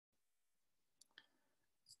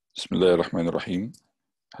Bismillahirrahmanirrahim.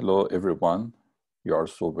 Hello everyone. You are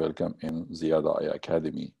so welcome in Ziada Eye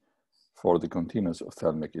Academy for the continuous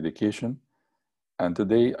ophthalmic education. And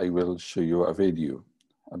today I will show you a video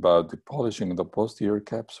about the polishing the posterior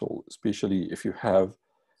capsule, especially if you have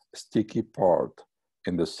a sticky part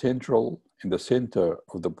in the center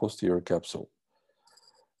of the posterior capsule.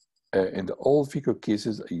 In all phaco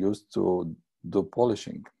cases, I used to do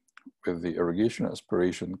polishing with the irrigation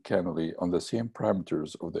aspiration cannula on the same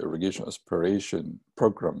parameters of the irrigation aspiration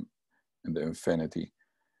program in the Infinity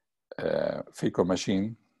phaco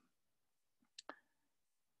machine.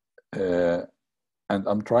 And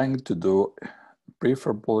I'm trying to do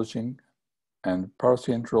prefer polishing and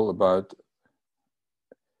paracentral about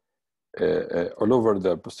all over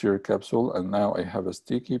the posterior capsule. And now I have a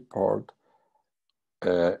sticky part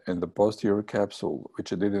in the posterior capsule, which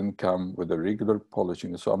didn't come with a regular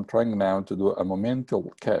polishing. So I'm trying now to do a momental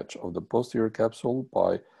catch of the posterior capsule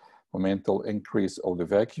by momental increase of the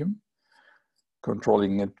vacuum,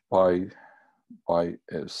 controlling it by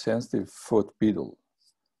a sensitive foot pedal.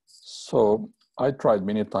 So I tried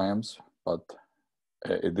many times, but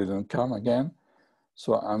it didn't come again.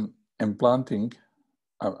 So I'm implanting,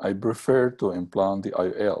 I prefer to implant the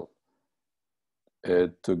IOL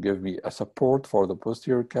to give me a support for the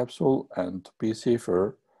posterior capsule and to be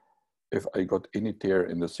safer. If I got any tear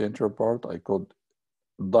in the center part, I could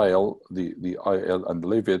dial the IOL and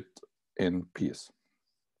leave it in peace.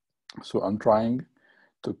 So I'm trying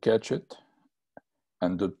to catch it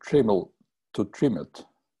and to trim it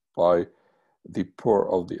by the pour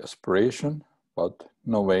of the aspiration, but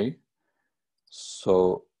no way.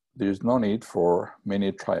 So there's no need for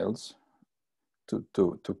many trials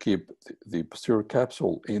to keep the posterior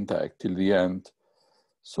capsule intact till the end.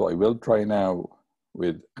 So I will try now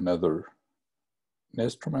with another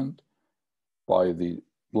instrument by the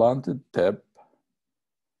blunted tip,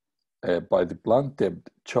 by the blunt tipped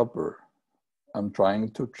chopper. I'm trying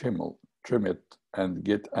to trim it and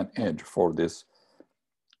get an edge for this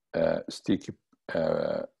sticky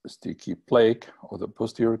plaque of the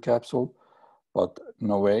posterior capsule, but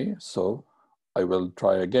no way. So I will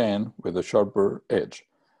try again with a sharper edge.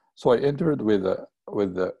 So I entered with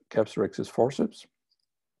the capsulorhexis forceps.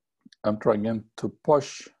 I'm trying to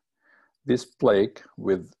push this plaque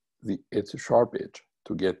with its sharp edge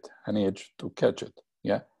to get an edge to catch it.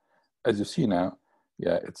 Yeah, as you see now,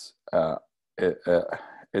 yeah,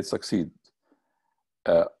 it succeeded.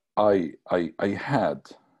 I had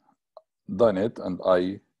done it, and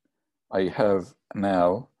I have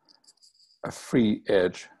now a free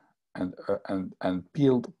edge and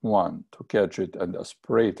peeled one to catch it and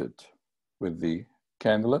aspirate it with the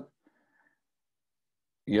cannula.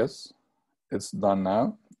 Yes, it's done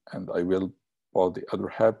now, and I will put the other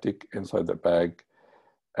haptic inside the bag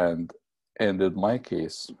and ended my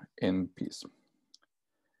case in peace.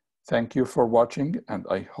 Thank you for watching, and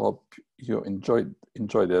I hope you enjoyed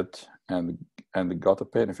it and got the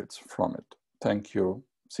benefits from it. Thank you.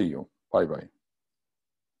 See you. Bye-bye.